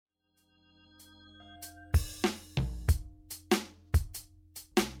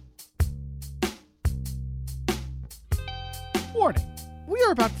Warning, we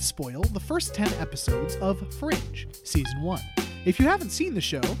are about to spoil the first 10 episodes of Fringe, Season 1. If you haven't seen the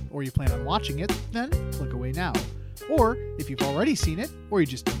show, or you plan on watching it, then click away now. Or, if you've already seen it, or you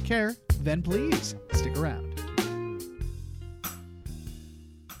just don't care, then please stick around.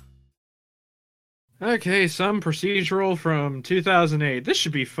 Okay, some procedural from 2008. This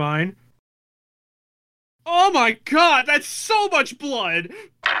should be fine. Oh my god, that's so much blood!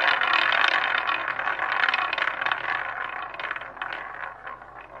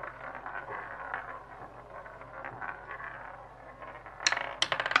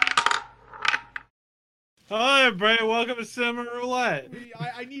 Hello, everybody. Welcome to Cinema Roulette.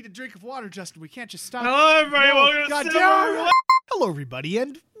 I need a drink of water, Justin. We can't just stop. Hello, everybody. Welcome to Cinema Roulette. Hello, everybody,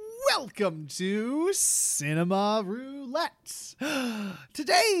 and welcome to Cinema Roulette.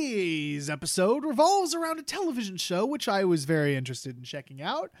 Today's episode revolves around a television show which I was very interested in checking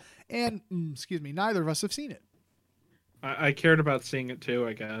out, and, neither of us have seen it. I cared about seeing it too,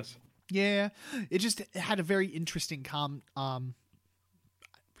 I guess. Yeah, it had a very interesting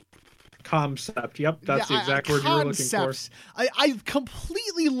concept. Yep, that's the exact word you were looking for. I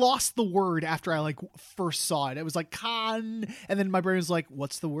completely lost the word after I first saw it. It was like con, and then my brain was like,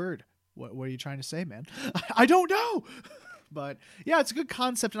 "What's the word? What are you trying to say, man?" I don't know. But yeah, it's a good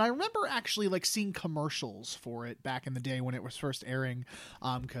concept, and I remember actually seeing commercials for it back in the day when it was first airing,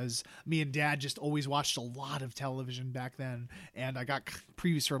 because me and Dad just always watched a lot of television back then, and I got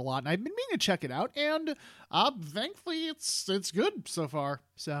previews for it a lot, and I've been meaning to check it out, and thankfully it's good so far.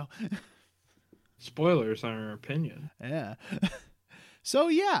 So spoilers on our opinion. Yeah. So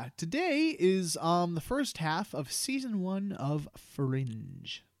yeah, today is the first half of season 1 of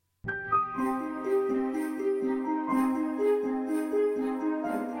Fringe.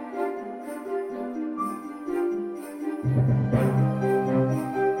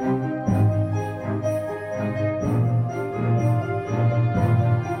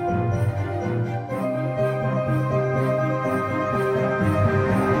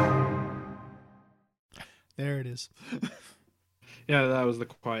 There it is. Yeah, that was The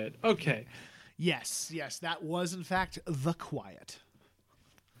Quiet. Okay. Yes, that was in fact The Quiet.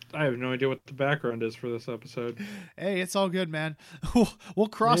 I have no idea what the background is for this episode. Hey, it's all good, man. We'll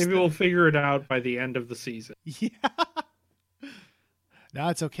cross. Maybe we'll figure it out by the end of the season. Yeah. No,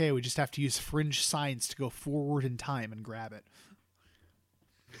 it's okay. We just have to use Fringe science to go forward in time and grab it.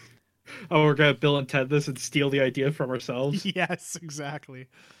 Oh, we're gonna Bill and Ted this and steal the idea from ourselves? Yes, exactly.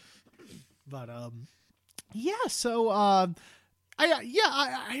 But yeah. So I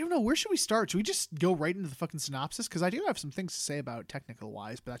don't know. Where should we start? Should we just go right into the fucking synopsis? Because I do have some things to say about technical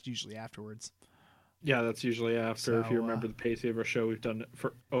wise, but that's usually afterwards. Yeah, that's usually after. If you remember the pacing of our show, we've done it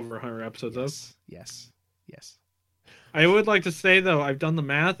for over 100 episodes of. Yes. I would like to say, though, I've done the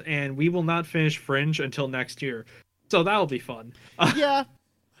math, and we will not finish Fringe until next year. So that'll be fun. Yeah.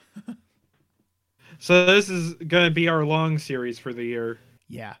 So this is going to be our long series for the year.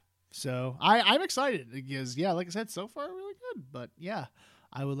 Yeah. So I'm excited because, yeah, like I said, so far really good. But yeah,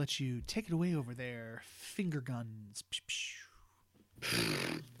 I will let you take it away over there. Finger guns.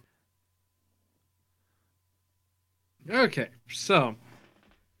 Okay, so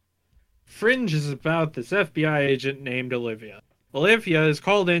Fringe is about this FBI agent named Olivia. Olivia is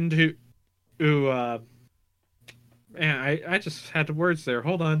called in to man, I just had the words there.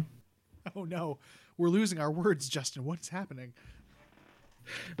 Hold on. Oh no, we're losing our words, Justin. What's happening?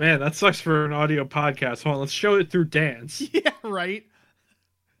 Man, that sucks for an audio podcast. Hold on, let's show it through dance. Yeah, right.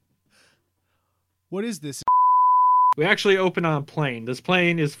 What is this? We actually open on a plane. This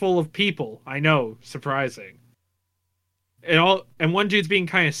plane is full of people. I know, surprising. And one dude's being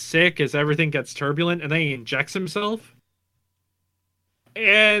kind of sick as everything gets turbulent, and then he injects himself.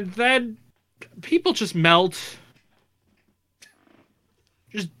 And then people just melt.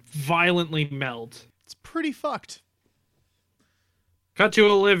 Just violently melt. It's pretty fucked. Cut to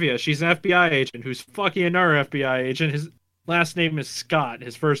Olivia. She's an FBI agent who's fucking another FBI agent. His last name is Scott.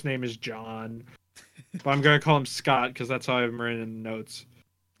 His first name is John. But I'm going to call him Scott because that's how I have him written in the notes.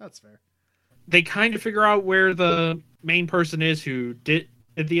 That's fair. They kind of figure out where the main person is who did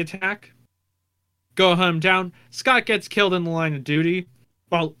the attack. Go hunt him down. Scott gets killed in the line of duty.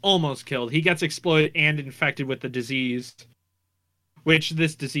 Well, almost killed. He gets exploited and infected with the disease. Which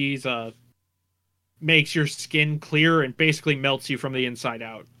this disease makes your skin clear and basically melts you from the inside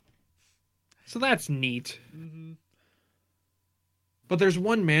out. So that's neat. Mm-hmm. But there's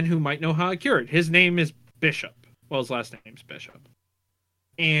one man who might know how to cure it. His name is Bishop. Well, his last name's Bishop.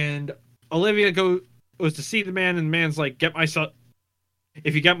 And Olivia goes to see the man, and the man's like, "Get my son.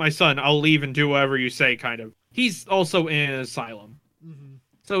 If you get my son, I'll leave and do whatever you say," kind of. He's also in an asylum. Mm-hmm.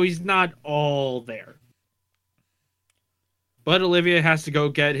 So he's not all there. But Olivia has to go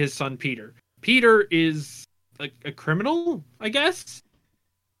get his son Peter. Peter is like a criminal, I guess.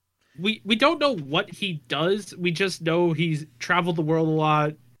 We don't know what he does. We just know he's traveled the world a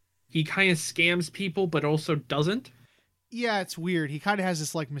lot. He kind of scams people, but also doesn't. Yeah, it's weird. He kind of has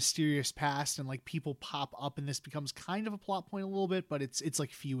this like mysterious past, and like people pop up, and this becomes kind of a plot point a little bit, but it's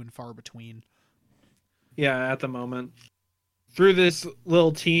like few and far between. Yeah, at the moment. Through this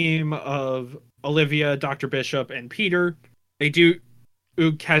little team of Olivia, Dr. Bishop, and Peter, they do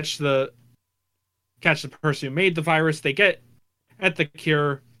catch the person who made the virus. They get at the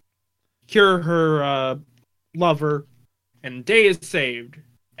cure her lover, and day is saved.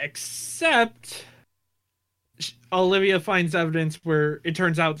 Except Olivia finds evidence where it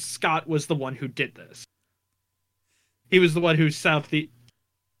turns out Scott was the one who did this. He was the one who set up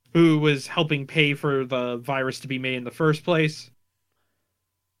who was helping pay for the virus to be made in the first place.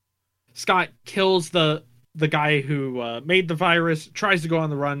 Scott kills the guy who made the virus, tries to go on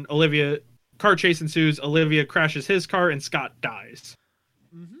the run. Car chase ensues. Olivia crashes his car, and Scott dies.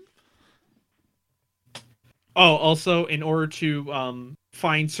 Mm-hmm. Oh, also, in order to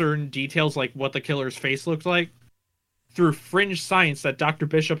find certain details, like what the killer's face looked like, through fringe science that Dr.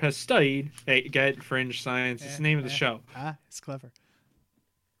 Bishop has studied, get fringe science, it's the name of the show. It's clever.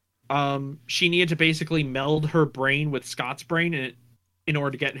 She needed to basically meld her brain with Scott's brain in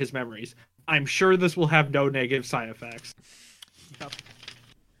order to get his memories. I'm sure this will have no negative side effects. Yep.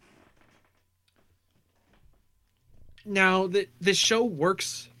 Now, this show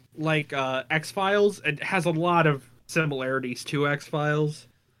works like X-Files. It has a lot of similarities to X-Files.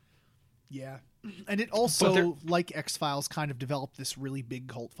 Yeah. And it also, like X-Files, kind of developed this really big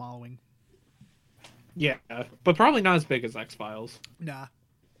cult following. Yeah, but probably not as big as X-Files. Nah.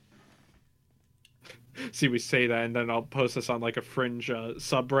 See, we say that, and then I'll post this on like a fringe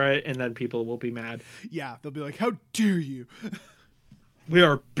subreddit, and then people will be mad. Yeah, they'll be like, how dare you? We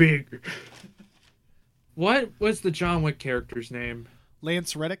are big. What was the John Wick character's name?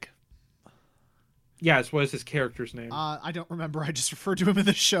 Lance Reddick? Yes, what is his character's name? I don't remember. I just referred to him in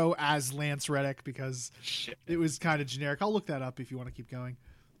the show as Lance Reddick because Shit. It was kind of generic. I'll look that up if you want to keep going.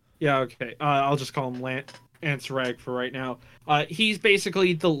 Yeah, okay. I'll just call him Lance Reddick for right now. He's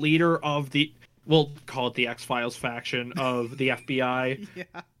basically the leader of we'll call it the X-Files faction of the FBI. Yeah.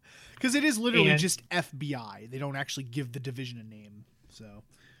 Because it is literally just FBI. They don't actually give the division a name. So.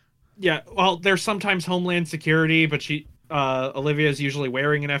 Yeah, well, there's sometimes Homeland Security, but Olivia is usually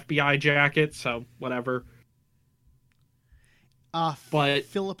wearing an FBI jacket, so whatever. But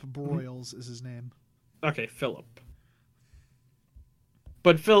Philip Broyles is his name. Okay, Philip.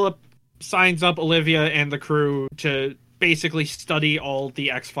 But Philip signs up Olivia and the crew to basically study all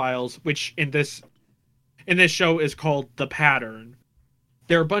the X-Files, which in this show is called The Pattern.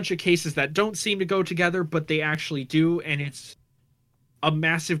 There are a bunch of cases that don't seem to go together, but they actually do, and it's a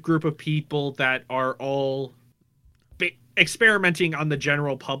massive group of people that are all experimenting on the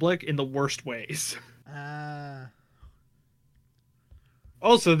general public in the worst ways.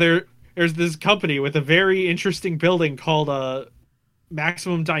 Also, there's this company with a very interesting building called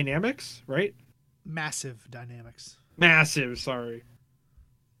Maximum Dynamics, right? Massive Dynamics. Massive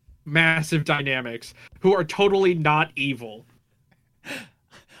Dynamics, who are totally not evil.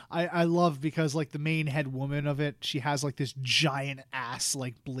 I love because like the main head woman of it, she has like this giant ass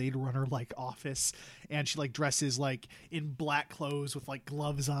like Blade Runner like office, and she like dresses like in black clothes with like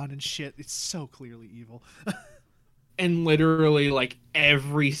gloves on and shit. It's so clearly evil. And literally like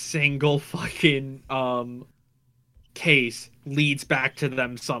every single fucking case leads back to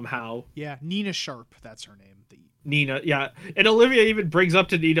them somehow. Yeah, Nina Sharp, that's her name. Nina, yeah. And Olivia even brings up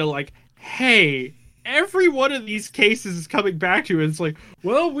to Nina like, hey, every one of these cases is coming back to you. And it's like,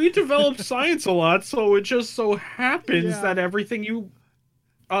 well, we developed science a lot, so it just so happens that everything you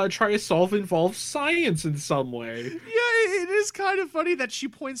try to solve involves science in some way. Yeah, it is kind of funny that she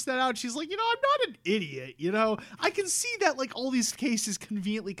points that out. She's like, I'm not an idiot, I can see that like all these cases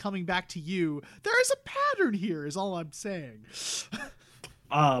conveniently coming back to you. There is a pattern here, is all I'm saying.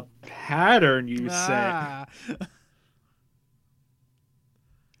 A pattern, you say?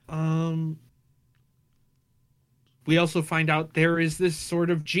 We also find out there is this sort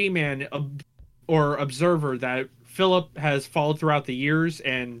of G-Man or observer that Philip has followed throughout the years,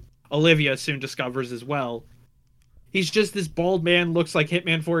 and Olivia soon discovers as well. He's just this bald man, looks like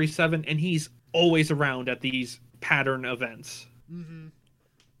Hitman 47, and he's always around at these pattern events. Mm-hmm.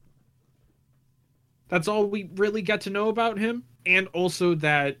 That's all we really get to know about him. And also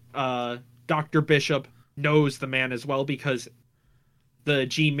that Dr. Bishop knows the man as well because the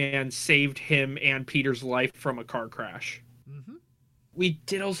G-Man saved him and Peter's life from a car crash. Mm-hmm. We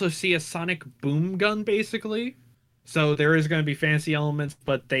did also see a sonic boom gun, basically. So there is going to be fantasy elements,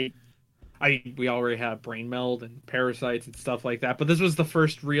 but we already have brain meld and parasites and stuff like that. But this was the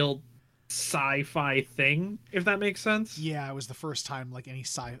first real sci-fi thing, if that makes sense. Yeah, it was the first time like any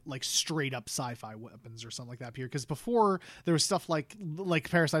straight up sci-fi weapons or something like that appeared. Because before there was stuff like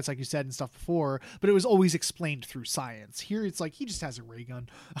parasites, like you said, and stuff before, but it was always explained through science. Here, it's like he just has a ray gun.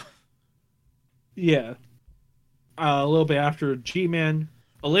 Yeah. A little bit after G-Man,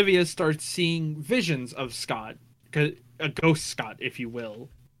 Olivia starts seeing visions of Scott, a ghost Scott, if you will.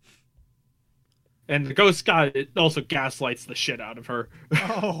 And the ghost Scott, it also gaslights the shit out of her.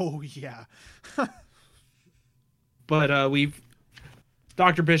 Oh, yeah. But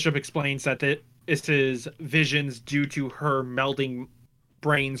Dr. Bishop explains that this is visions due to her melding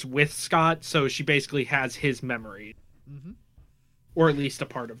brains with Scott, so she basically has his memory. Mm-hmm. Or at least a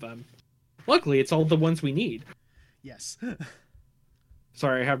part of them. Luckily, it's all the ones we need. Yes.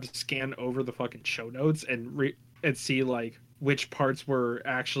 Sorry, I have to scan over the fucking show notes and see, like, which parts were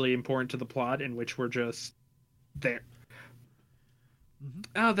actually important to the plot and which were just there. Mm-hmm.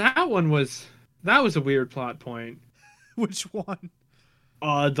 Oh, that was a weird plot point. Which one?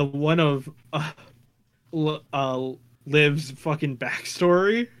 The one of Liv's fucking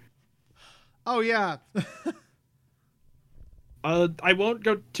backstory. Oh yeah. I won't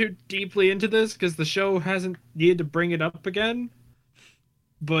go too deeply into this because the show hasn't needed to bring it up again.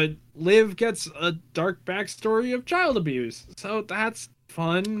 But Liv gets a dark backstory of child abuse, so that's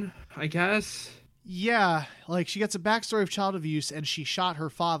fun, I guess. Yeah, like she gets a backstory of child abuse, and she shot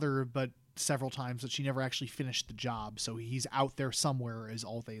her father, but several times, but she never actually finished the job. So he's out there somewhere, is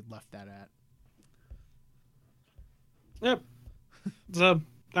all they left that at. Yep. So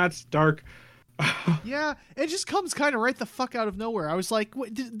that's dark. Yeah, it just comes kind of right the fuck out of nowhere. I was like,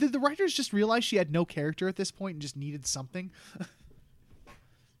 what, did the writers just realize she had no character at this point and just needed something?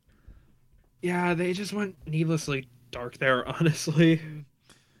 Yeah, they just went needlessly dark there, honestly.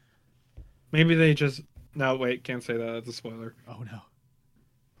 Maybe they just... No, wait, can't say that. That's a spoiler. Oh, no.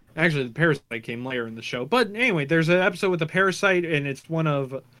 Actually, the parasite came later in the show. But anyway, there's an episode with the parasite, and it's one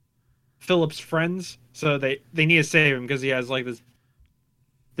of Philip's friends. So they need to save him because he has, like,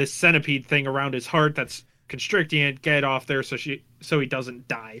 this centipede thing around his heart that's constricting it. Get it off there so he doesn't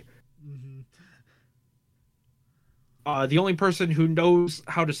die. Mm-hmm. The only person who knows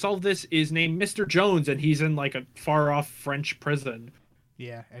how to solve this is named Mr. Jones, and he's in like a far-off French prison.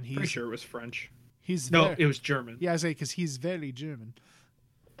 Yeah, and he's pretty sure it was French. It was German. Yeah, I say because he's very German.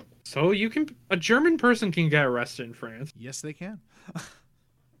 So a German person can get arrested in France. Yes, they can.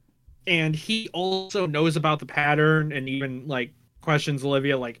 And he also knows about the pattern, and even like questions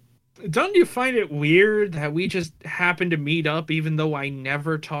Olivia, like, "Don't you find it weird that we just happened to meet up, even though I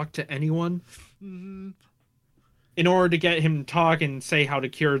never talked to anyone?" Mm-hmm. In order to get him to talk and say how to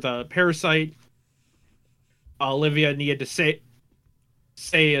cure the parasite, Olivia needed to say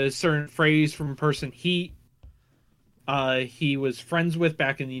a certain phrase from a person he was friends with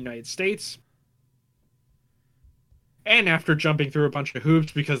back in the United States. And after jumping through a bunch of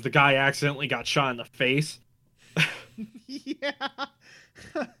hoops because the guy accidentally got shot in the face. Yeah.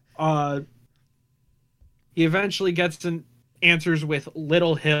 He eventually gets answers with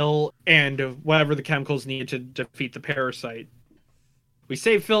Little Hill and whatever the chemicals needed to defeat the parasite. We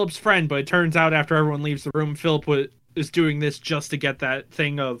save Philip's friend, but it turns out after everyone leaves the room, Philip is doing this just to get that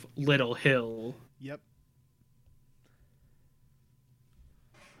thing of Little Hill. Yep.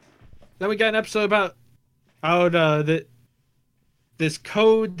 Then we got an episode about how this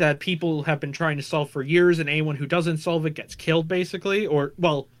code that people have been trying to solve for years, and anyone who doesn't solve it gets killed, basically, or,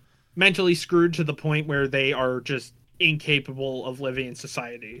 well, mentally screwed to the point where they are just incapable of living in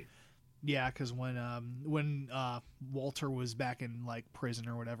society. Yeah, because when Walter was back in like prison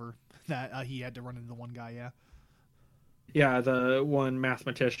or whatever, that he had to run into the one guy. Yeah, the one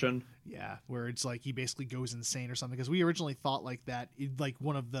mathematician. Yeah, where it's like he basically goes insane or something. Because we originally thought like that, like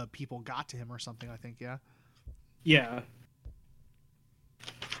one of the people got to him or something. I think. Yeah.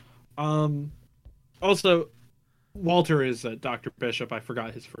 Also, Walter is Dr. Bishop. I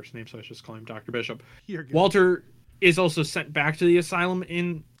forgot his first name, so I just call him Dr. Bishop. You're good. Walter is also sent back to the asylum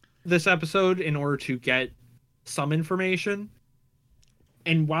in this episode in order to get some information.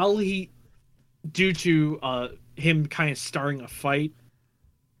 And while due to him kind of starting a fight,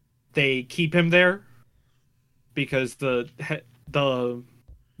 they keep him there because the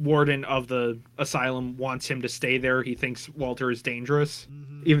warden of the asylum wants him to stay there. He thinks Walter is dangerous,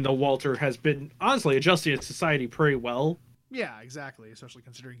 even though Walter has been honestly adjusting to society pretty well. Yeah, exactly. Especially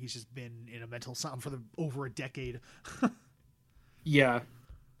considering he's just been in a mental asylum for over a decade. Yeah.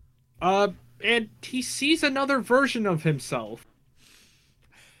 And he sees another version of himself.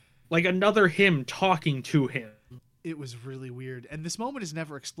 Like another him talking to him. It was really weird. And this moment is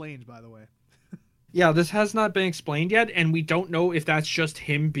never explained, by the way. Yeah, this has not been explained yet, and we don't know if that's just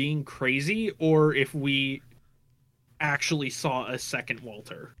him being crazy or if we actually saw a second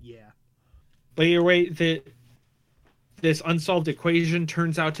Walter. Yeah. But either way, this unsolved equation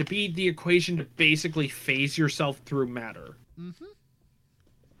turns out to be the equation to basically phase yourself through matter. Mm-hmm.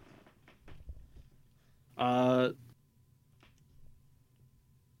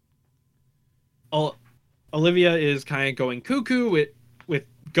 Olivia is kind of going cuckoo with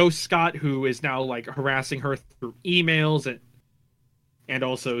Ghost Scott, who is now like harassing her through emails and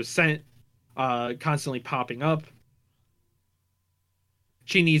also constantly popping up.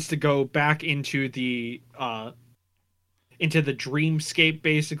 She needs to go back into the dreamscape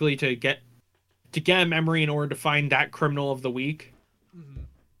basically to get a memory in order to find that criminal of the week. Mm-hmm.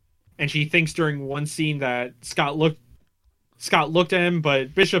 And she thinks during one scene that Scott looked at him,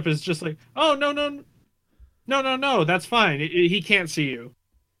 but Bishop is just like, "Oh, no, that's fine. He can't see you."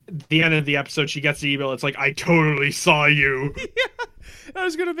 At the end of the episode, she gets the email. It's like, "I totally saw you." Yeah. I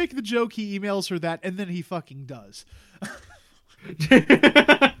was gonna make the joke he emails her that, and then he fucking does.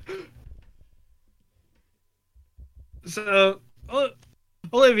 So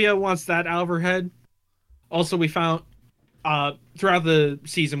Olivia wants that out of her head. Also, we found throughout the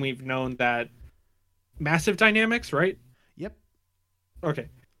season we've known that Massive Dynamics, right? Yep. Okay.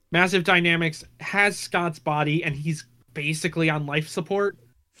 Massive Dynamics has Scott's body and he's basically on life support.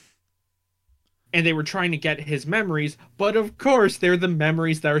 And they were trying to get his memories, but of course they're the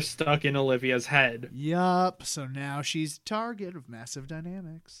memories that are stuck in Olivia's head. Yup. So now she's target of Massive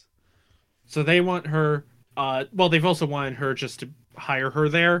Dynamics. So they want her they've also wanted her just to hire her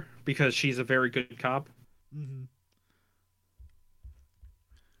there because she's a very good cop. Mm-hmm.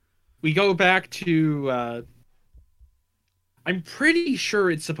 We go back to I'm pretty sure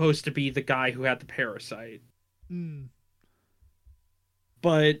it's supposed to be the guy who had the parasite. Mm.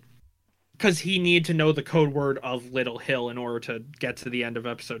 But because he needed to know the code word of Little Hill in order to get to the end of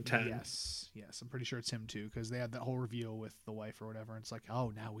episode 10. Yes, I'm pretty sure it's him too, because they had that whole reveal with the wife or whatever, and it's like,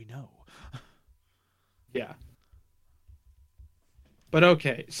 oh, now we know. Yeah. But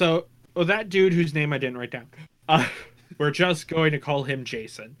okay, so that dude whose name I didn't write down, we're just going to call him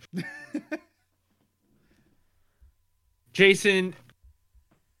Jason. Jason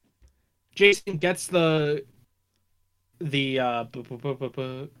gets the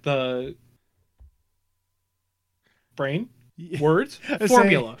brain words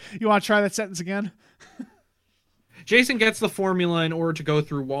formula. You want to try that sentence again? Jason gets the formula in order to go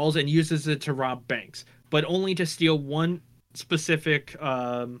through walls and uses it to rob banks, but only to steal one specific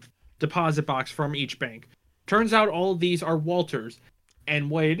deposit box from each bank. Turns out all of these are Walter's, and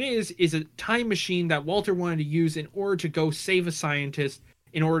what it is a time machine that Walter wanted to use in order to go save a scientist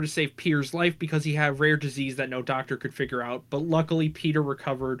in order to save Peter's life because he had a rare disease that no doctor could figure out. But luckily, Peter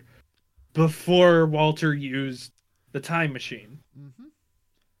recovered before Walter used the time machine. Mm-hmm.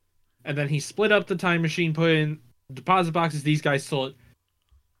 And then he split up the time machine, put in deposit boxes. These guys stole it.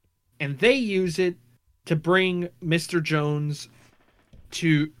 And they use it to bring Mr. Jones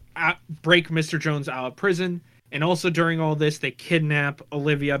break Mr. Jones out of prison. And also during all this, they kidnap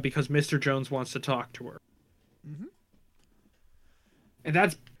Olivia because Mr. Jones wants to talk to her. Mm-hmm. And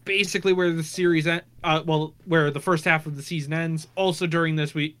that's basically where the series where the first half of the season ends. Also during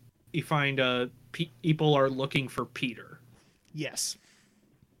this, we find people are looking for Peter. Yes.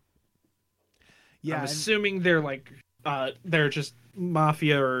 Yeah, I'm assuming they're like they're just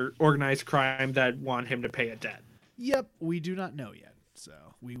mafia or organized crime that want him to pay a debt. Yep, we do not know yet, so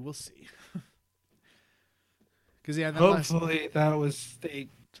we will see. Because hopefully that was a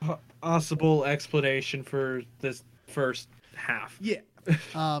possible explanation for this first half. Yeah.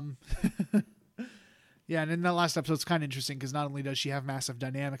 Yeah, and in that last episode, it's kind of interesting because not only does she have Massive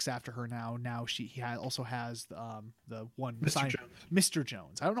Dynamics after her now he also has the one Mr.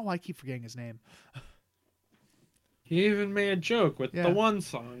 Jones. I don't know why I keep forgetting his name. He even made a joke with the one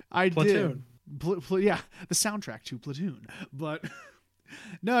song. Platoon. Yeah, the soundtrack to Platoon. But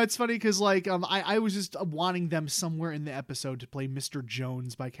no, it's funny because I was just wanting them somewhere in the episode to play Mr.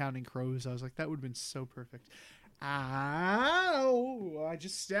 Jones by Counting Crows. I was like, that would have been so perfect. Ow! I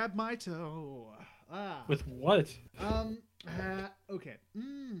just stabbed my toe. With what? Okay.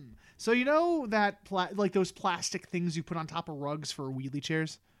 So you know that those plastic things you put on top of rugs for wheelie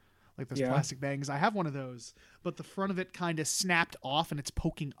chairs? Like those plastic bangs. I have one of those, but the front of it kind of snapped off and it's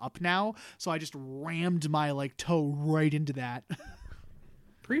poking up now. So I just rammed my toe right into that.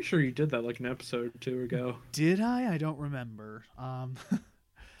 Pretty sure you did that an episode or two ago. Did I? I don't remember.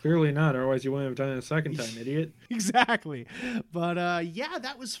 Clearly not, otherwise you wouldn't have done it a second time, idiot. Exactly. But yeah,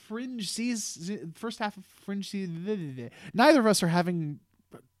 that was Fringe season, first half of Fringe season. Neither of us are having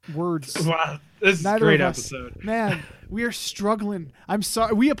words. Wow, this is a Neither great of us. episode. Man, we are struggling. I'm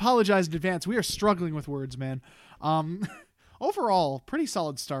sorry. We apologize in advance. We are struggling with words, man. Overall, pretty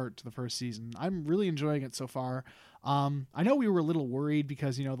solid start to the first season. I'm really enjoying it so far. I know we were a little worried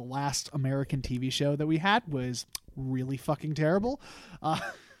because, the last American TV show that we had was really fucking terrible.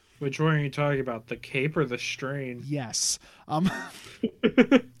 Which one are you talking about? The Cape or the Strain? Yes.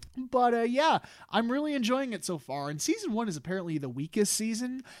 But yeah, I'm really enjoying it so far. And season 1 is apparently the weakest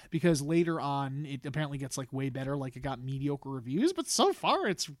season because later on it apparently gets like way better. Like it got mediocre reviews, but so far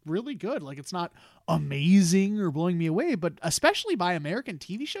it's really good. Like it's not amazing or blowing me away, but especially by American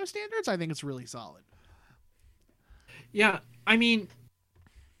TV show standards, I think it's really solid. Yeah, I mean,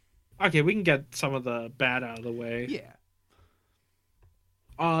 okay, we can get some of the bad out of the way. Yeah.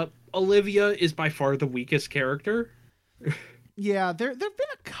 Olivia is by far the weakest character. Yeah, there've been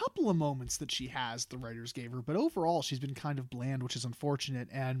a couple of moments that she has the writers gave her, but overall she's been kind of bland, which is unfortunate.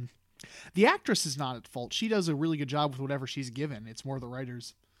 And the actress is not at fault. She does a really good job with whatever she's given. It's more the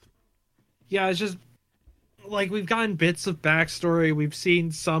writers. Yeah, it's just like we've gotten bits of backstory. We've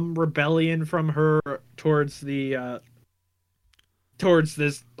seen some rebellion from her towards the towards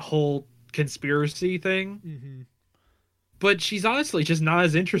this whole conspiracy thing. Mm-hmm. But she's honestly just not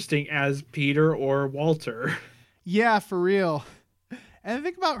as interesting as Peter or Walter. Yeah, for real. And the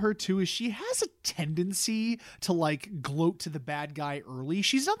thing about her too is she has a tendency to like gloat to the bad guy early.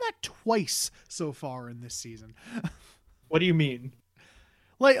 She's done that twice so far in this season. What do you mean?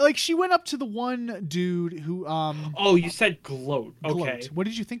 Like she went up to the one dude who Oh, you said gloat. Okay. gloat. What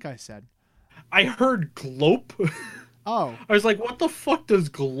did you think I said? I heard glope. Oh. I was like, what the fuck does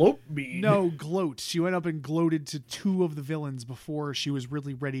glope mean? No, gloat. She went up and gloated to 2 of the villains before she was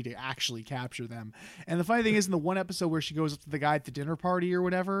really ready to actually capture them. And the funny thing is, in the one episode where she goes up to the guy at the dinner party or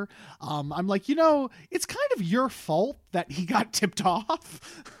whatever, I'm like, it's kind of your fault that he got tipped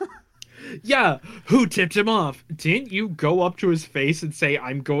off. Yeah, who tipped him off? Didn't you go up to his face and say,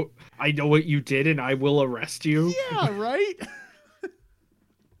 I know what you did and I will arrest you? Yeah, right?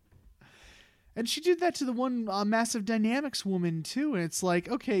 And she did that to the one Massive Dynamics woman, too. And it's like,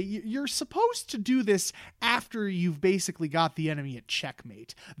 okay, you're supposed to do this after you've basically got the enemy at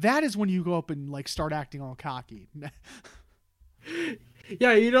checkmate. That is when you go up and, like, start acting all cocky.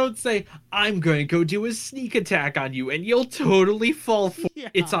 Yeah, you don't say, I'm going to go do a sneak attack on you, and you'll totally fall for it. Yeah.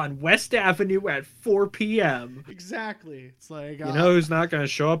 It's on West Avenue at 4 p.m. Exactly. It's like... You know who's not going to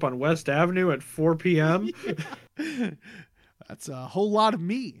show up on West Avenue at 4 p.m.? Yeah. That's a whole lot of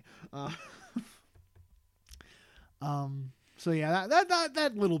me. So yeah,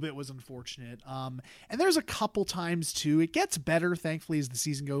 that little bit was unfortunate. And there's a couple times too, it gets better thankfully as the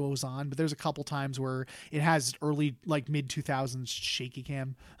season goes on, but there's a couple times where it has early, like mid 2000s shaky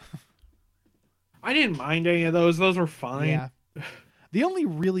cam. I didn't mind any of those. Those were fine. Yeah. The only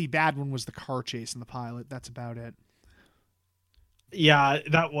really bad one was the car chase in the pilot. That's about it. Yeah,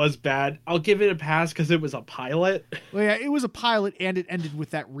 that was bad. I'll give it a pass because it was a pilot. Well, yeah, it was a pilot and it ended with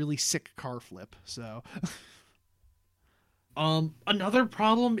that really sick car flip. So another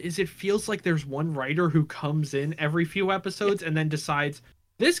problem is it feels like there's one writer who comes in every few episodes and then decides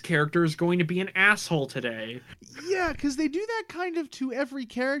this character is going to be an asshole today. Yeah, because they do that kind of to every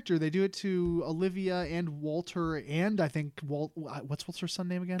character. They do it to Olivia and Walter, and I think what's Walter's son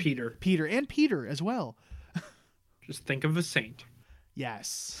name again? Peter. And Peter as well. Just think of a saint.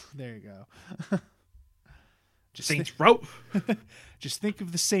 Yes, there you go. Saints Row. Just think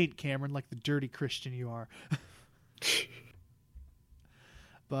of the saint, Cameron, like the dirty Christian you are.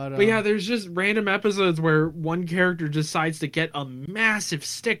 But yeah, there's just random episodes where one character decides to get a massive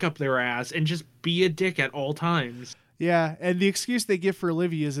stick up their ass and just be a dick at all times. Yeah, and the excuse they give for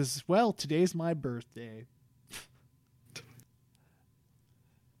Olivia is, well, today's my birthday.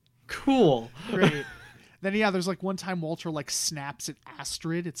 Cool. Great. Then, yeah, there's like one time Walter like snaps at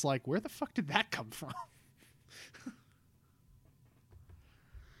Astrid. It's like, where the fuck did that come from?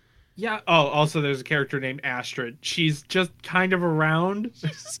 Yeah. Oh, also there's a character named Astrid. She's just kind of around. She's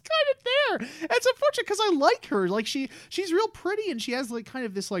just kind of there. It's unfortunate because I like her. Like she's real pretty and she has like kind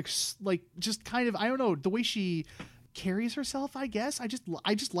of this like just kind of, I don't know, the way she carries herself, I guess. I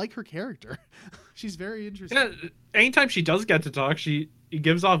just like her character. She's very interesting. Yeah, anytime she does get to talk, she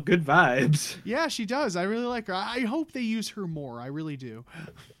gives off good vibes. Yeah, she does. I really like her. I hope they use her more. I really do.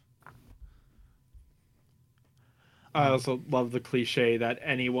 I also love the cliche that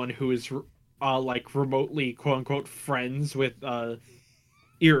anyone who is like remotely quote unquote friends with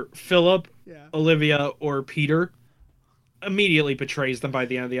either Philip, Yeah. Olivia, or Peter immediately betrays them by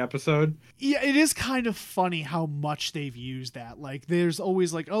the end of the episode. Yeah, it is kind of funny how much they've used that. Like, there's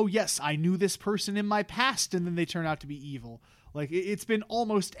always like, oh yes, I knew this person in my past, and then they turn out to be evil. Like, it's been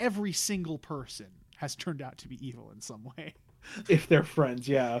almost every single person has turned out to be evil in some way. If they're friends,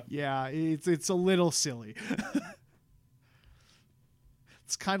 yeah. Yeah, it's a little silly.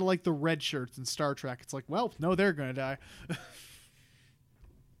 It's kind of like the red shirts in Star Trek. It's like, well, no, they're gonna die.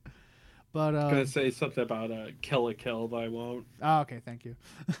 But I was gonna say something about Kill la Kill, but I won't. Oh, okay, thank you.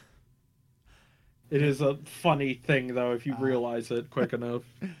 It is a funny thing, though, if you realize it quick enough.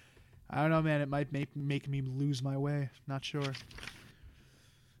 I don't know, man. It might make me lose my way. Not sure.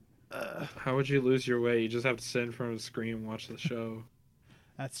 How would you lose your way? You just have to sit in front of the screen and watch the show.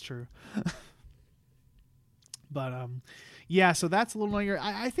 That's true. But yeah. So that's a little longer.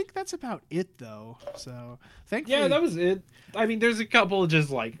 I think that's about it, though. So thankfully, Yeah, that was it. I mean, there's a couple of just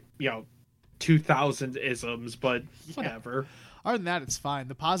like 2000 isms, but whatever. Other than that, it's fine.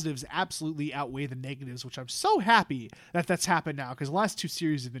 The positives absolutely outweigh the negatives, which I'm so happy that that's happened now, because the last 2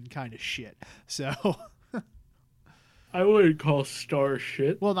 series have been kind of shit. So, I wouldn't call Star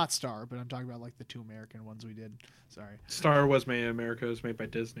shit. well, not Star, but I'm talking about like the 2 American ones we did. Sorry. Star was made in America. It was made by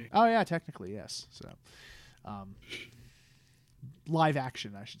Disney. Oh yeah, technically yes. So, live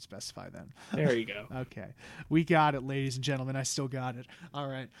action, I should specify then. There you go. Okay, we got it, ladies and gentlemen. I still got it. All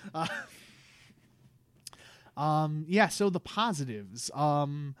right. Yeah, so the positives.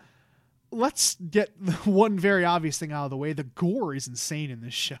 Let's get one very obvious thing out of the way. The gore is insane in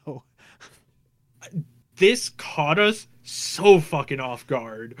this show. This caught us so fucking off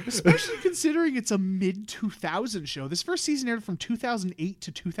guard. Especially considering it's a mid-2000 show. This first season aired from 2008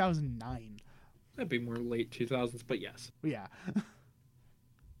 to 2009. That'd be more late 2000s, but yes. Yeah.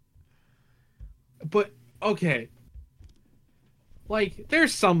 But, okay. Like,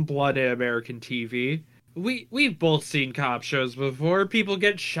 there's some blood in American TV. We've both seen cop shows before. People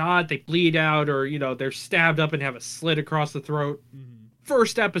get shot, they bleed out, or, they're stabbed up and have a slit across the throat. Mm-hmm.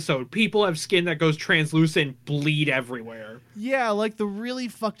 First episode, people have skin that goes translucent, bleed everywhere. Yeah, like the really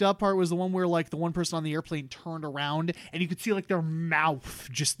fucked up part was the one where like the one person on the airplane turned around and you could see like their mouth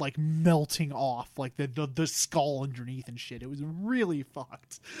just like melting off, like the skull underneath and shit. It was really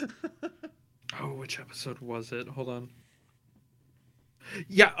fucked. Oh, which episode was it? Hold on.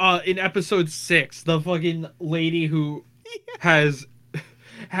 Yeah, in episode 6, the fucking lady who has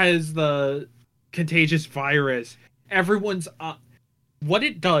the contagious virus. Everyone's what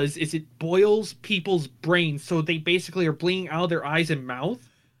it does is it boils people's brains, so they basically are bleeding out of their eyes and mouth.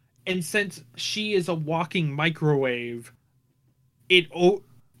 And since she is a walking microwave, it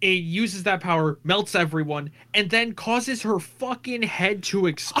uses that power, melts everyone, and then causes her fucking head to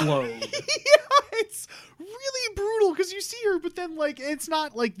explode. Yeah, it's really brutal because you see her, but then like it's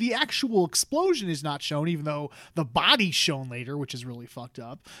not like the actual explosion is not shown, even though the body's shown later, which is really fucked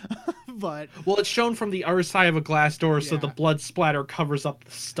up. But well, it's shown from the other side of a glass door, so the blood splatter covers up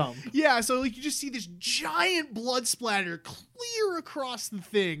the stump. Yeah, so like you just see this giant blood splatter clear across the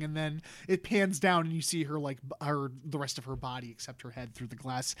thing, and then it pans down and you see her like the rest of her body except her head through the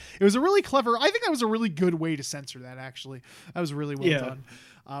glass. It was a really clever. I think that was a really good way to censor that. Actually, that was really well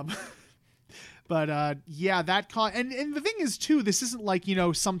done. But yeah, that caught, and the thing is too, this isn't like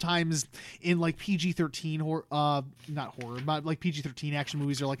sometimes in like PG-13 not horror, but like PG-13 action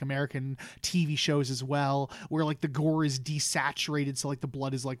movies or like American TV shows as well, where like the gore is desaturated, so like the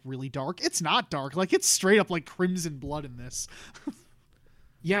blood is like really dark. It's not dark, like it's straight up like crimson blood in this.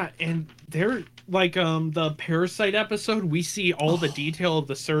 Yeah, and they're like the Parasite episode, we see all the detail of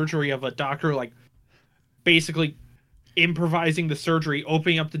the surgery of a doctor like basically improvising the surgery,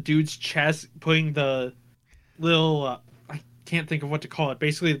 opening up the dude's chest, putting the little I can't think of what to call it,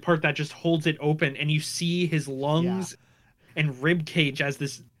 basically the part that just holds it open, and you see his lungs and rib cage as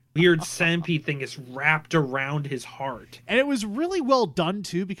this weird centipede thing is wrapped around his heart. And it was really well done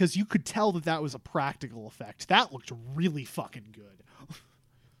too, because you could tell that was a practical effect. That looked really fucking good.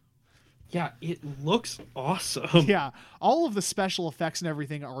 Yeah, it looks awesome. Yeah, all of the special effects and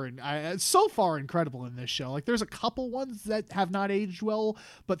everything are so far incredible in this show. Like, there's a couple ones that have not aged well,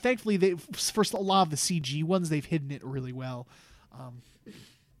 but thankfully, for a lot of the CG ones, they've hidden it really well.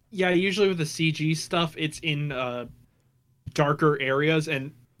 Yeah, usually with the CG stuff, it's in darker areas,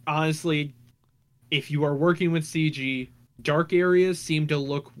 and honestly, if you are working with CG, dark areas seem to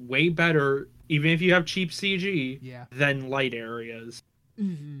look way better, even if you have cheap CG, than light areas.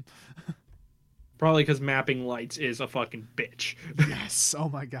 Mm-hmm. Probably because mapping lights is a fucking bitch. Yes. Oh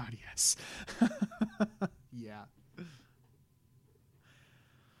my god, yes. Yeah.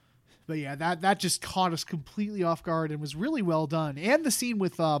 But yeah, that just caught us completely off guard and was really well done. And the scene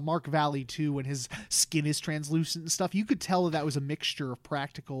with Mark Valley too, when his skin is translucent and stuff, you could tell that was a mixture of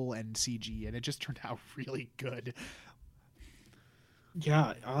practical and CG, and it just turned out really good.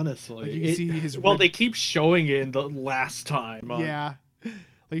 Yeah, honestly. Like you can see his they keep showing it in the last time. Yeah. Like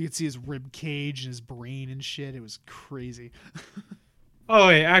you could see his rib cage and his brain and shit. It was crazy. Oh,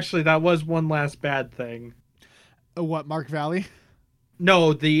 wait, actually, that was one last bad thing. What, Mark Valley?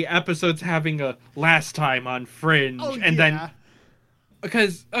 No, the episode's having a last time on Fringe. Then...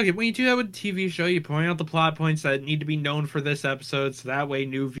 Because, okay, when you do that with a TV show, you point out the plot points that need to be known for this episode, so that way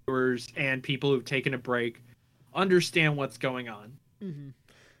new viewers and people who've taken a break understand what's going on. Mm-hmm.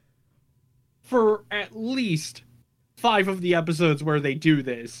 For at least 5 of the episodes where they do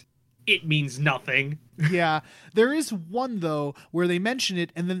this, it means nothing. Yeah, there is one, though, where they mention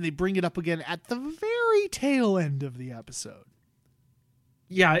it, and then they bring it up again at the very tail end of the episode.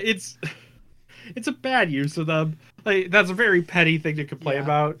 Yeah, it's a bad use of them. Like, that's a very petty thing to complain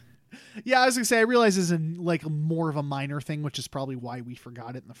about. Yeah, I was gonna say, I realize it's like more of a minor thing, which is probably why we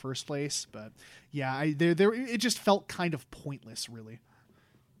forgot it in the first place. But yeah, it just felt kind of pointless, really.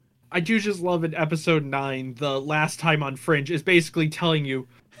 I do just love in episode 9, the last time on Fringe is basically telling you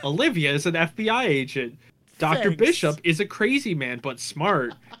Olivia is an FBI agent. Dr. Thanks. Bishop is a crazy man, but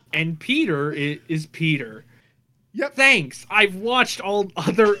smart. And Peter is Peter. Yep. Thanks. I've watched all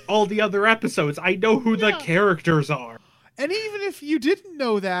the other episodes. I know who the characters are. And even if you didn't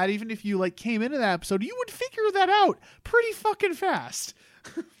know that, even if you like came into that episode, you would figure that out pretty fucking fast.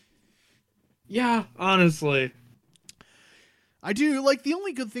 Yeah, honestly. I do like, the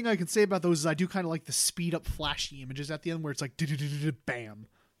only good thing I can say about those is I do kind of like the speed up flashy images at the end where it's like bam.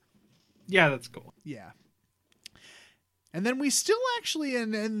 Yeah, that's cool. Yeah. And then we still actually,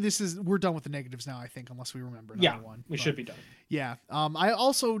 and this is, we're done with the negatives now, I think, unless we remember another one. We should be done. Yeah. I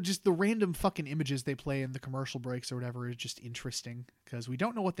also, just the random fucking images they play in the commercial breaks or whatever is just interesting because we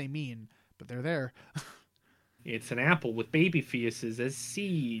don't know what they mean, but they're there. It's an apple with baby fetuses as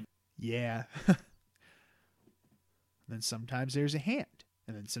seed. Yeah. Then sometimes there's a hand,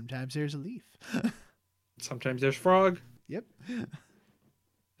 and then sometimes there's a leaf. Sometimes there's frog. Yep.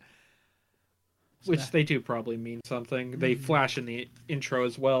 Which they do probably mean something. They flash in the intro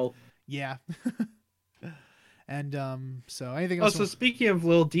as well. Yeah. And so anything else? Also, speaking of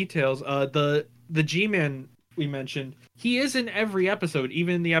little details, the G-Man we mentioned, he is in every episode,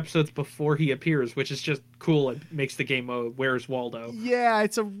 even in the episodes before he appears, which is just cool. It makes the game Where's Waldo? Yeah,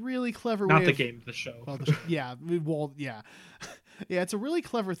 it's a really clever way. Not the game, the show. Well, yeah, yeah. Yeah, it's a really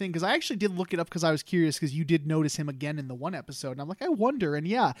clever thing because I actually did look it up because I was curious because you did notice him again in the one episode. And I'm like, I wonder. And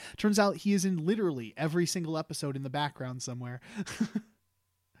yeah, turns out he is in literally every single episode in the background somewhere.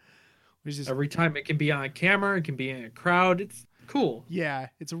 Which is, every time it can be on camera, it can be in a crowd. It's cool. Yeah,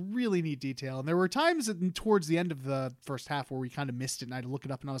 it's a really neat detail. And there were times towards the end of the first half where we kind of missed it and I had to look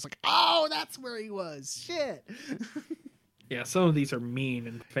it up and I was like, oh, that's where he was. Shit. Yeah, some of these are mean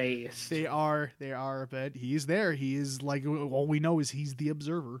and faced. They are, but he's there. He is like, all we know is he's the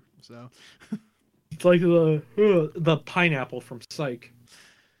observer. So it's like the pineapple from Psych.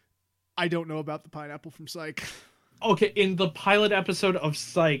 I don't know about the pineapple from Psych. Okay, in the pilot episode of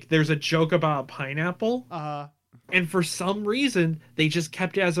Psych, there's a joke about a pineapple. And for some reason, they just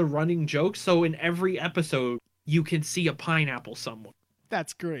kept it as a running joke. So in every episode, you can see a pineapple somewhere.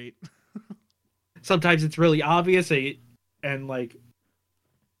 That's great. Sometimes it's really obvious. And like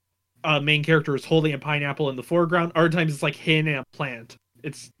a main character is holding a pineapple in the foreground. Other times it's like hidden in a plant.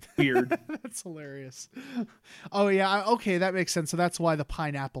 It's weird. That's hilarious. Oh yeah, okay, that makes sense. So that's why the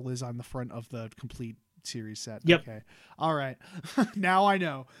pineapple is on the front of the complete series set. Yep. Okay. All right. Now I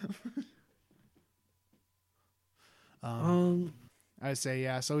know. I say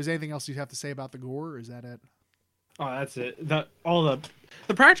yeah. So is anything else you have to say about the gore, or is that it? Oh, that's it. The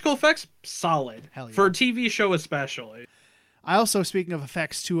practical effects solid. Hell yeah. For a TV show especially. I also, speaking of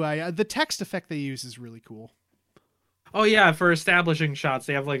effects too, the text effect they use is really cool. Oh yeah, for establishing shots,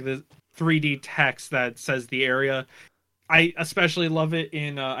 they have like the 3D text that says the area. I especially love it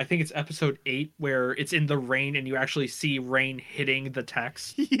in I think it's episode 8 where it's in the rain and you actually see rain hitting the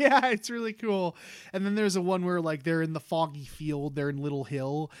text. Yeah, it's really cool. And then there's a one where like they're in the foggy field, they're in Little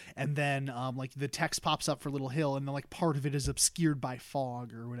Hill, and then like the text pops up for Little Hill, and then like part of it is obscured by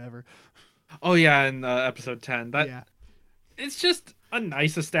fog or whatever. Oh yeah, in episode 10. Yeah. It's just a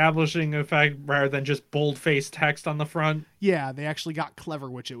nice establishing effect rather than just bold-faced text on the front. Yeah, they actually got clever,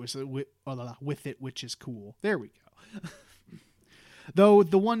 which it was with it, which is cool. There we go. Though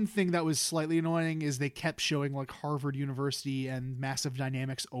the one thing that was slightly annoying is they kept showing like Harvard University and Massive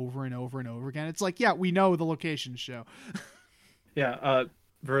Dynamics over and over and over again. It's like, yeah, we know the location show. Yeah,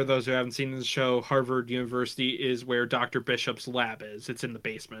 for those who haven't seen the show, Harvard University is where Dr. Bishop's lab is. It's in the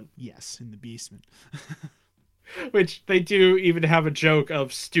basement. Yes, in the basement. Which they do even have a joke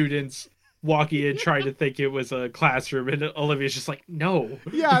of students walking in trying to think it was a classroom, and Olivia's just like, no.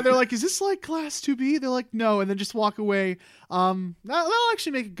 Yeah, they're like, is this like class 2B? They're like, no, and then just walk away. That'll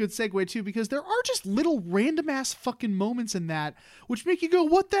actually make a good segue too, because there are just little random ass fucking moments in that which make you go,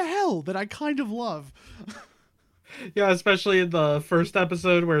 what the hell, that I kind of love. Yeah, especially in the first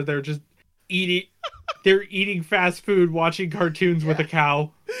episode where they're just eating fast food, watching cartoons with a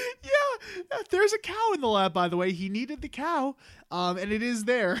cow. Yeah, there's a cow in the lab, by the way. He needed the cow, and it is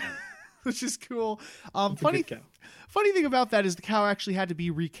there, which is cool. Funny thing about that is the cow actually had to be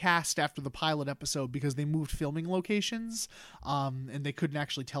recast after the pilot episode because they moved filming locations, and they couldn't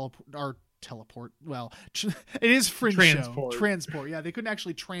actually teleport. Well, it is Fringe Transport. Show. Transport. Yeah, they couldn't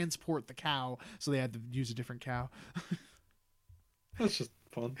actually transport the cow, so they had to use a different cow. That's just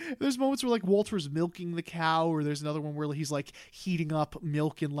fun. There's moments where like Walter's milking the cow, or there's another one where he's like heating up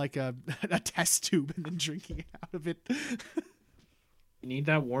milk in like a test tube and then drinking it out of it. You need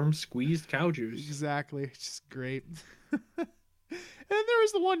that warm squeezed cow juice. Exactly. It's just great. And there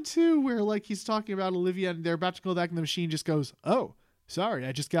was the one too where like he's talking about Olivia and they're about to go back in the machine, just goes, "Oh, sorry,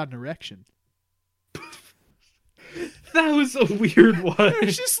 I just got an erection." That was a weird one.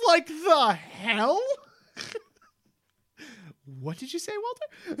 It's just like, the hell? What did you say,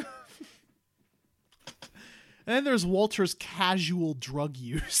 Walter? And then there's Walter's casual drug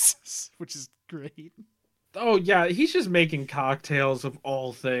use, which is great. Oh yeah, he's just making cocktails of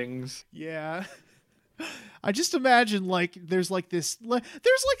all things. Yeah. I just imagine like there's like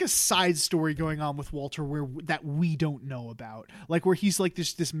a side story going on with Walter where that we don't know about, like where he's like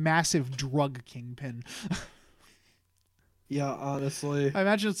this massive drug kingpin. Yeah, honestly. I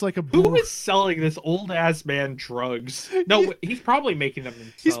imagine it's like who is selling this old ass man drugs? No, he's probably making them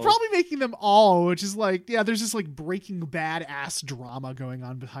himself. He's probably making them all, which is like, yeah, there's this like Breaking Bad ass drama going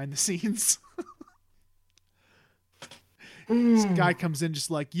on behind the scenes. This guy comes in just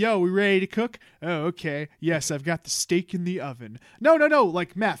like, yo, we ready to cook? Oh, okay. Yes, I've got the steak in the oven. No,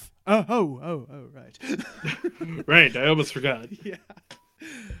 like meth. Oh, right. Right, I almost forgot. Yeah.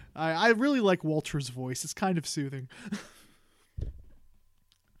 I really like Walter's voice. It's kind of soothing.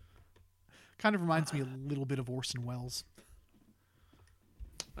 Kind of reminds me a little bit of Orson Welles.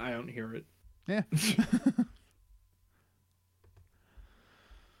 I don't hear it. Yeah.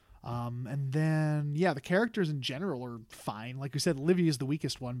 And then, yeah, the characters in general are fine. Like we said, Olivia is the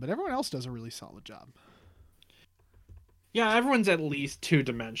weakest one, but everyone else does a really solid job. Yeah, everyone's at least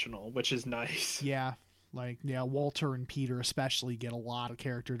two-dimensional, which is nice. Yeah. Like, yeah, Walter and Peter especially get a lot of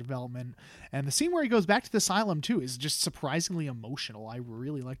character development. And the scene where he goes back to the asylum, too, is just surprisingly emotional. I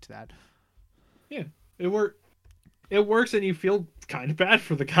really liked that. Yeah, it works, and you feel kind of bad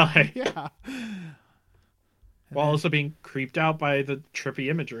for the guy. Yeah. While also being creeped out by the trippy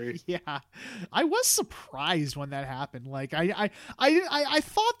imagery. Yeah, I was surprised when that happened. Like, I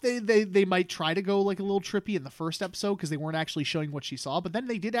thought they might try to go like a little trippy in the first episode because they weren't actually showing what she saw, but then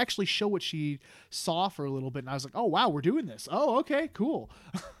they did actually show what she saw for a little bit, and I was like, oh wow, we're doing this. Oh, okay, cool.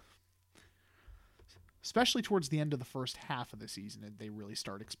 Especially towards the end of the first half of the season, they really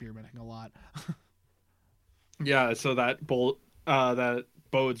start experimenting a lot. Yeah, so that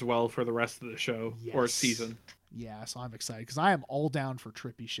bodes well for the rest of the show or season. Yeah, so I'm excited because I am all down for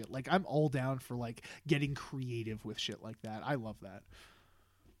trippy shit. Like, I'm all down for like getting creative with shit like that. I love that.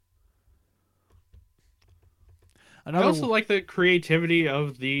 I also like the creativity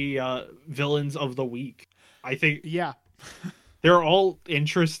of the villains of the week. I think they're all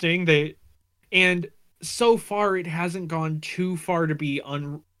interesting. And so far it hasn't gone too far to be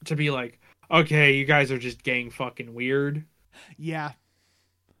like, okay, you guys are just gang fucking weird. Yeah.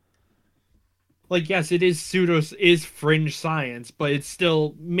 Like, yes, it is fringe science, but it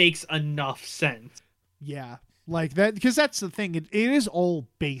still makes enough sense. Yeah. Like that, because that's the thing. It is all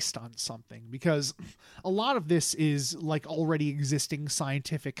based on something, because a lot of this is like already existing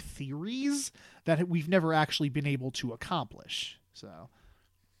scientific theories that we've never actually been able to accomplish. So,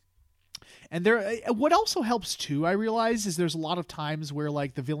 and what also helps too, I realize, is there's a lot of times where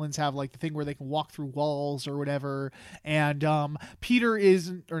like the villains have like the thing where they can walk through walls or whatever, and Walter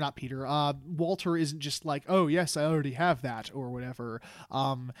isn't just like, oh yes, I already have that or whatever.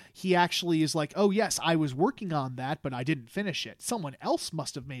 He actually is like, oh yes, I was working on that, but I didn't finish it. Someone else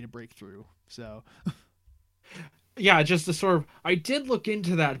must have made a breakthrough. So. Yeah, just a sort of, I did look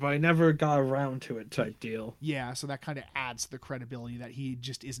into that, but I never got around to it type deal. Yeah, so that kind of adds to the credibility that he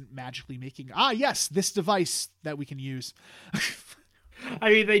just isn't magically making, yes, this device that we can use. I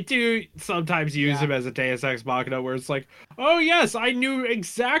mean, they do sometimes use him as a Deus Ex Machina, where it's like, oh yes, I knew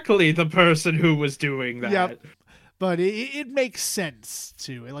exactly the person who was doing that. Yep. But it makes sense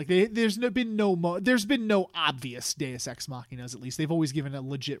too. Like there's been no obvious Deus Ex Machinas. At least they've always given a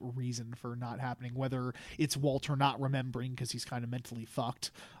legit reason for not happening, whether it's Walter not remembering because he's kind of mentally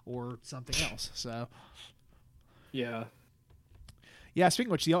fucked or something else. So yeah. Speaking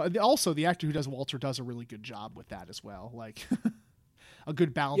of which, also the actor who does Walter does a really good job with that as well. Like a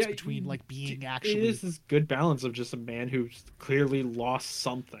good balance between like being actually. It is this good balance of just a man who's clearly lost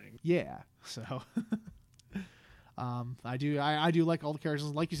something. Yeah. So. I do like all the characters.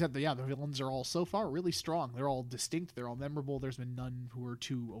 Like you said, the villains are all so far really strong. They're all distinct. They're all memorable. There's been none who are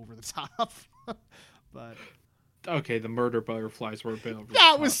too over the top. But okay, the murder butterflies were a bit over the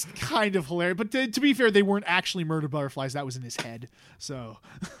that top. was kind of hilarious. But to be fair, they weren't actually murder butterflies. That was in his head. So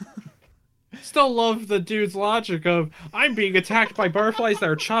still love the dude's logic of I'm being attacked by butterflies that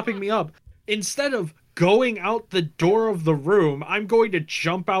are chopping me up. Instead of going out the door of the room, I'm going to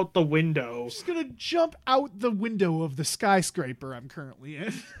jump out the window. I'm just gonna jump out the window of the skyscraper I'm currently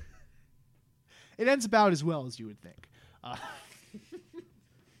in. It ends about as well as you would think.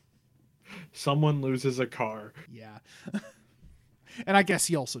 Someone loses a car. Yeah. And I guess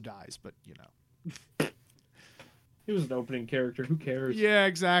he also dies, but you know. He was an opening character. Who cares? Yeah,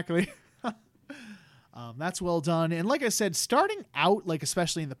 exactly. That's well done. And like I said, starting out, like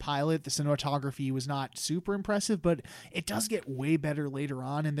especially in the pilot, the cinematography was not super impressive, but it does get way better later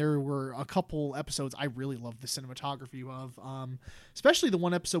on. And there were a couple episodes I really loved the cinematography of, especially the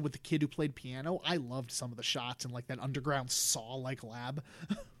one episode with the kid who played piano. I loved some of the shots in like that underground saw-like lab.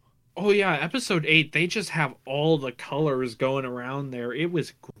 Oh yeah, episode 8, they just have all the colors going around there. It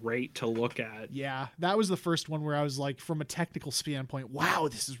was great to look at. Yeah, that was the first one where I was like, from a technical standpoint, wow,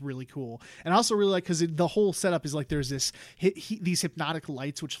 this is really cool. And I also really like, because the whole setup is like there's this these hypnotic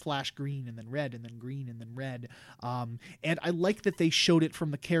lights which flash green and then red and then green and then red. And I like that they showed it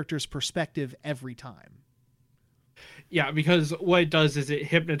from the character's perspective every time. Yeah, because what it does is it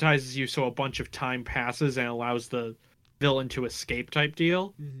hypnotizes you so a bunch of time passes and allows the villain to escape type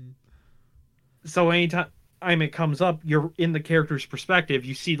deal. Mm-hmm. So anytime it comes up, you're in the character's perspective,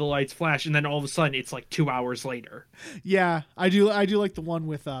 you see the lights flash, and then all of a sudden it's like 2 hours later. Yeah, I do like the one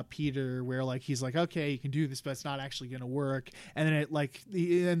with Peter where like he's like, okay, you can do this, but it's not actually gonna work. And then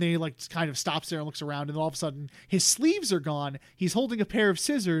and then he like kind of stops there and looks around, and then all of a sudden his sleeves are gone. He's holding a pair of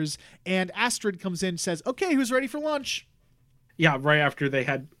scissors, and Astrid comes in and says, okay, who's ready for lunch? Yeah, right after they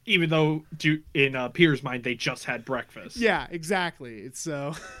had, even though in Peter's mind they just had breakfast. Yeah, exactly. It's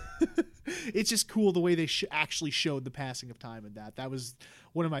so it's just cool the way they actually showed the passing of time in that. That was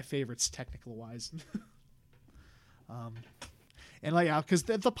one of my favorites technical wise. And like, because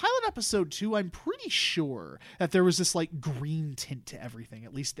the pilot episode too, I'm pretty sure that there was this like green tint to everything.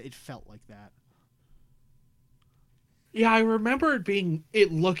 At least it felt like that. Yeah, I remember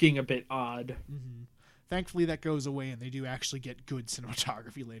it looking a bit odd. Mm-hmm. Thankfully, that goes away, and they do actually get good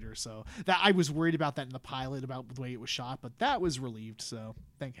cinematography later. So that I was worried about that in the pilot about the way it was shot, but that was relieved. So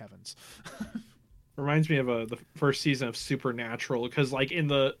thank heavens. Reminds me of the first season of Supernatural, because like in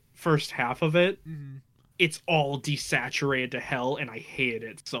the first half of it, mm-hmm. It's all desaturated to hell, and I hated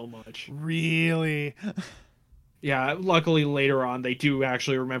it so much. Really? Yeah. Luckily, later on, they do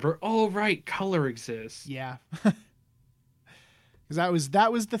actually remember. Oh, right, color exists. Yeah. Because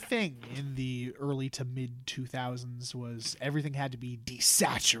that was the thing in the early to mid 2000s was everything had to be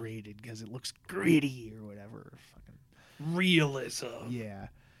desaturated because it looks gritty or whatever. Fucking realism. Yeah,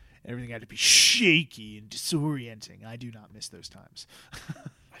 everything had to be shaky and disorienting. I do not miss those times.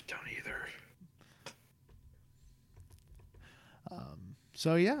 I don't either.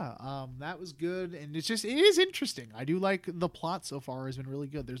 So yeah, that was good, and it is interesting. I do like the plot so far has been really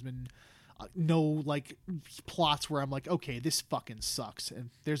good. There's been no like plots where I'm like, okay, this fucking sucks, and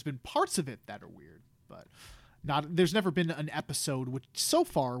there's been parts of it that are weird, but there's never been an episode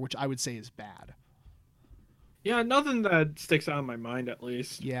which I would say is bad. Yeah, nothing that sticks out in my mind, at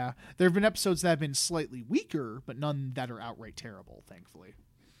least. Yeah, there have been episodes that have been slightly weaker, but none that are outright terrible, thankfully.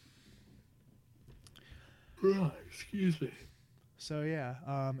 Excuse me. So yeah,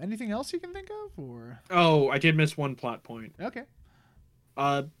 anything else you can think of, or? Oh, I did miss one plot point. Okay.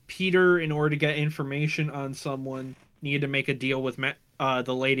 Peter, in order to get information on someone, needed to make a deal with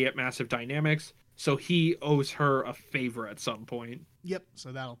the lady at Massive Dynamics, so he owes her a favor at some point. Yep,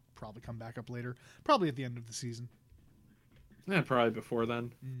 so that'll probably come back up later. Probably at the end of the season. Yeah, probably before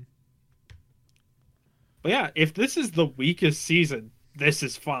then. But yeah, if this is the weakest season, this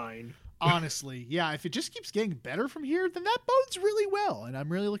is fine. Honestly, yeah, if it just keeps getting better from here, then that bodes really well, and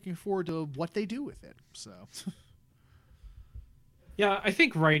I'm really looking forward to what they do with it, so... Yeah, I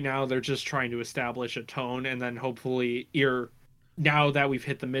think right now they're just trying to establish a tone, and then hopefully, now that we've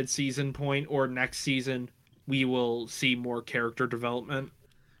hit the mid-season point or next season, we will see more character development.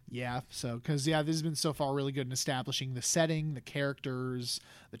 Yeah, so because this has been so far really good in establishing the setting, the characters,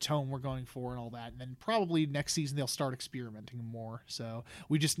 the tone we're going for, and all that. And then probably next season they'll start experimenting more. So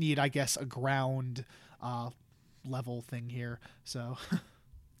we just need, I guess, a ground level thing here. So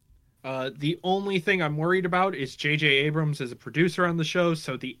The only thing I'm worried about is J.J. Abrams is a producer on the show,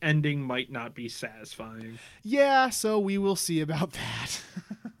 so the ending might not be satisfying. yeah, so we will see about that.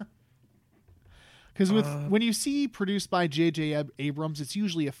 Because when you see produced by J.J. Abrams, it's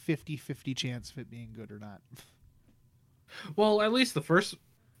usually a 50-50 chance of it being good or not. Well, at least the first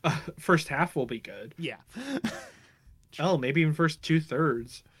half will be good. Yeah. Hell, maybe even first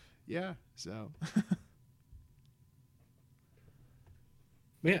 2/3. Yeah, so...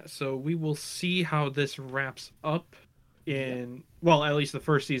 Yeah, so we will see how this wraps up well, at least the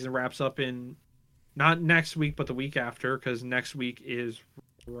first season wraps up in not next week, but the week after, because next week is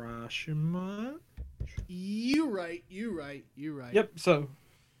Rashomon. You right. Yep, so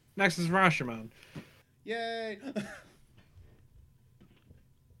next is Rashomon. Yay!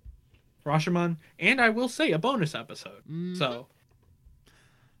 Rashomon, and I will say a bonus episode. So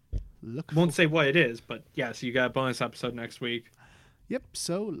won't say what it is, but yes, you got a bonus episode next week. Yep,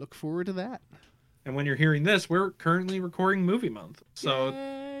 so look forward to that. And when you're hearing this, we're currently recording movie month. So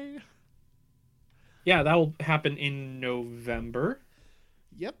Yay. Yeah, that will happen in November.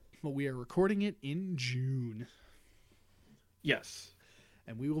 Yep, but we are recording it in June. Yes.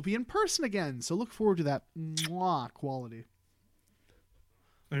 And we will be in person again, so look forward to that quality.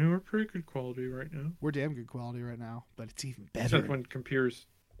 I mean, we're pretty good quality right now. We're damn good quality right now, but it's even better. Except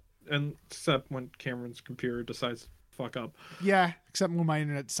when Cameron's computer decides to fuck up. Yeah, except when my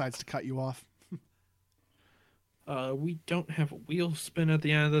internet decides to cut you off. We don't have a wheel spin at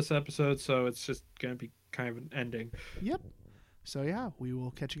the end of this episode, so it's just going to be kind of an ending. Yep. So yeah, we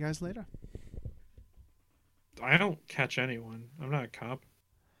will catch you guys later. I don't catch anyone. I'm not a cop.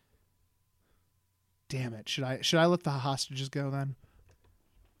 Damn it. Should I let the hostages go then?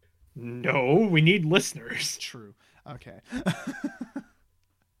 No, we need listeners. True. Okay.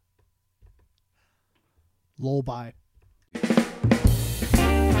 Lol, bye.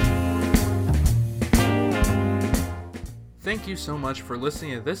 Thank you so much for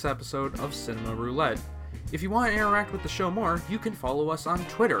listening to this episode of Cinema Roulette. If you want to interact with the show more, you can follow us on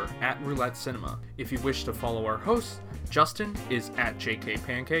Twitter @Roulette Cinema. If you wish to follow our host, Justin is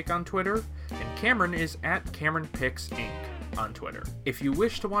 @JKPancake on Twitter, and Cameron is @CameronPixInc on Twitter. If you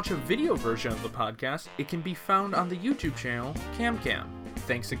wish to watch a video version of the podcast, it can be found on the YouTube channel CamCam.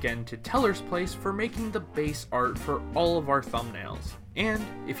 Thanks again to Teller's Place for making the base art for all of our thumbnails. And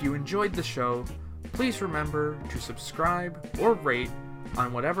if you enjoyed the show, please remember to subscribe or rate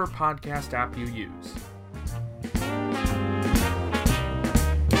on whatever podcast app you use.